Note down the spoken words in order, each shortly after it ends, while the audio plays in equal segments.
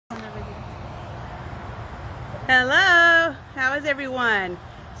Hello, how is everyone?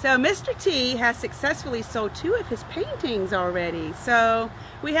 So Mr. T has successfully sold 2 of his paintings already. So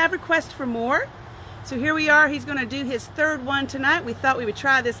we have requests for more. So here we are, he's going to do his 3rd one tonight. We thought we would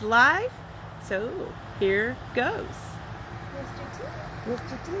try this live. So here goes. Mr. T.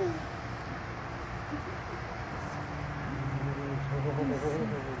 Mr. T.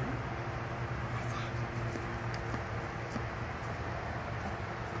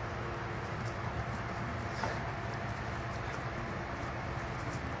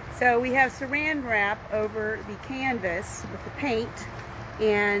 So we have saran wrap over the canvas with the paint,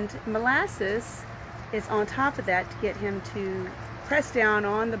 and molasses is on top of that to get him to press down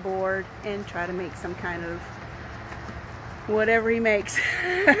on the board and try to make some kind of whatever he makes,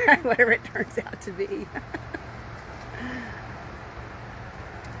 whatever it turns out to be.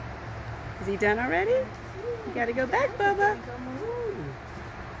 Is he done already? You gotta go back, Bubba.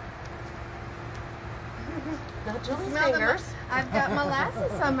 Not Julie's fingers. I've got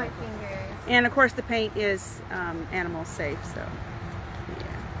molasses on my fingers. And of course the paint is animal safe, so yeah.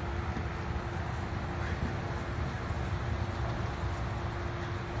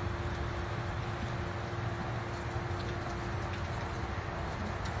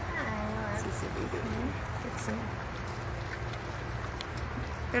 Let's see if we can get some.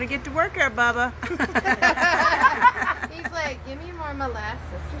 Gotta get to work there, Bubba. He's like, give me more molasses.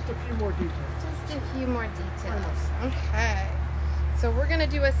 Just a few more details. Just a few more details. Okay. So we're going to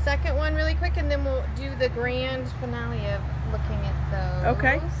do a second one really quick, and then we'll do the grand finale of looking at those.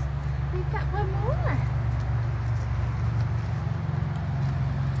 Okay. We've got one more.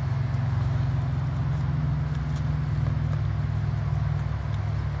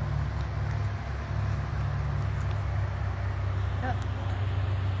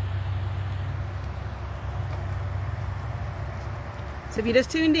 So if you just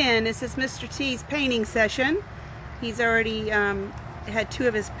tuned in, this is Mr. T's painting session. He's already had 2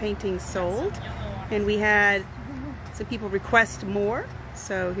 of his paintings sold, and we had some people request more,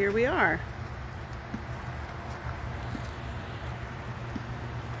 so here we are.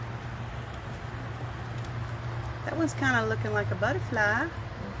 That one's kind of looking like a butterfly.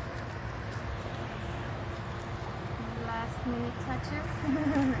 Last minute touches.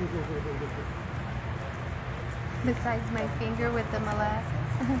 Besides my finger with the molasses.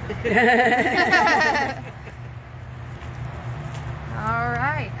 All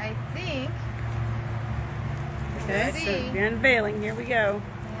right, I think. Okay, so we're unveiling. Here we go.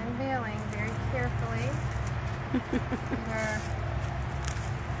 Unveiling very carefully.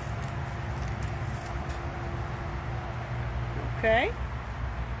 Okay.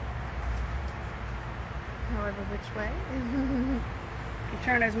 However, which way? You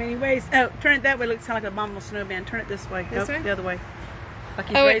turn as many ways. Oh, turn it that way. It looks kind of like a abominable snowman. Turn it this way. This nope, way? the other way. Like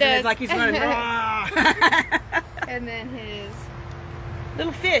he's Oh, it raising his, does. like he's running. And then his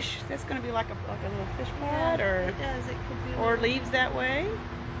Little fish. That's going to be like a little fish pod, or it does. It could be. or leaves that way.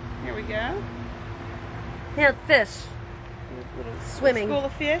 Here we go. Here, fish. Little Swimming. School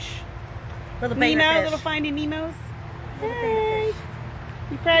of fish. Little baby Nemo, fish. little Finding Nemos. Little Hey. baby fish.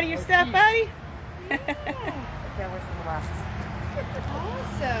 You proud of your stuff, buddy? Okay, where's the molasses?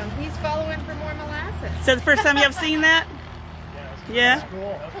 Awesome. He's following for more molasses. So the first time you have seen that? Yeah? That's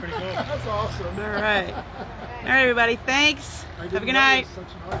cool. That's pretty cool. That's awesome. All right. All right, everybody. Thanks. Have a good night. Such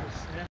an artist.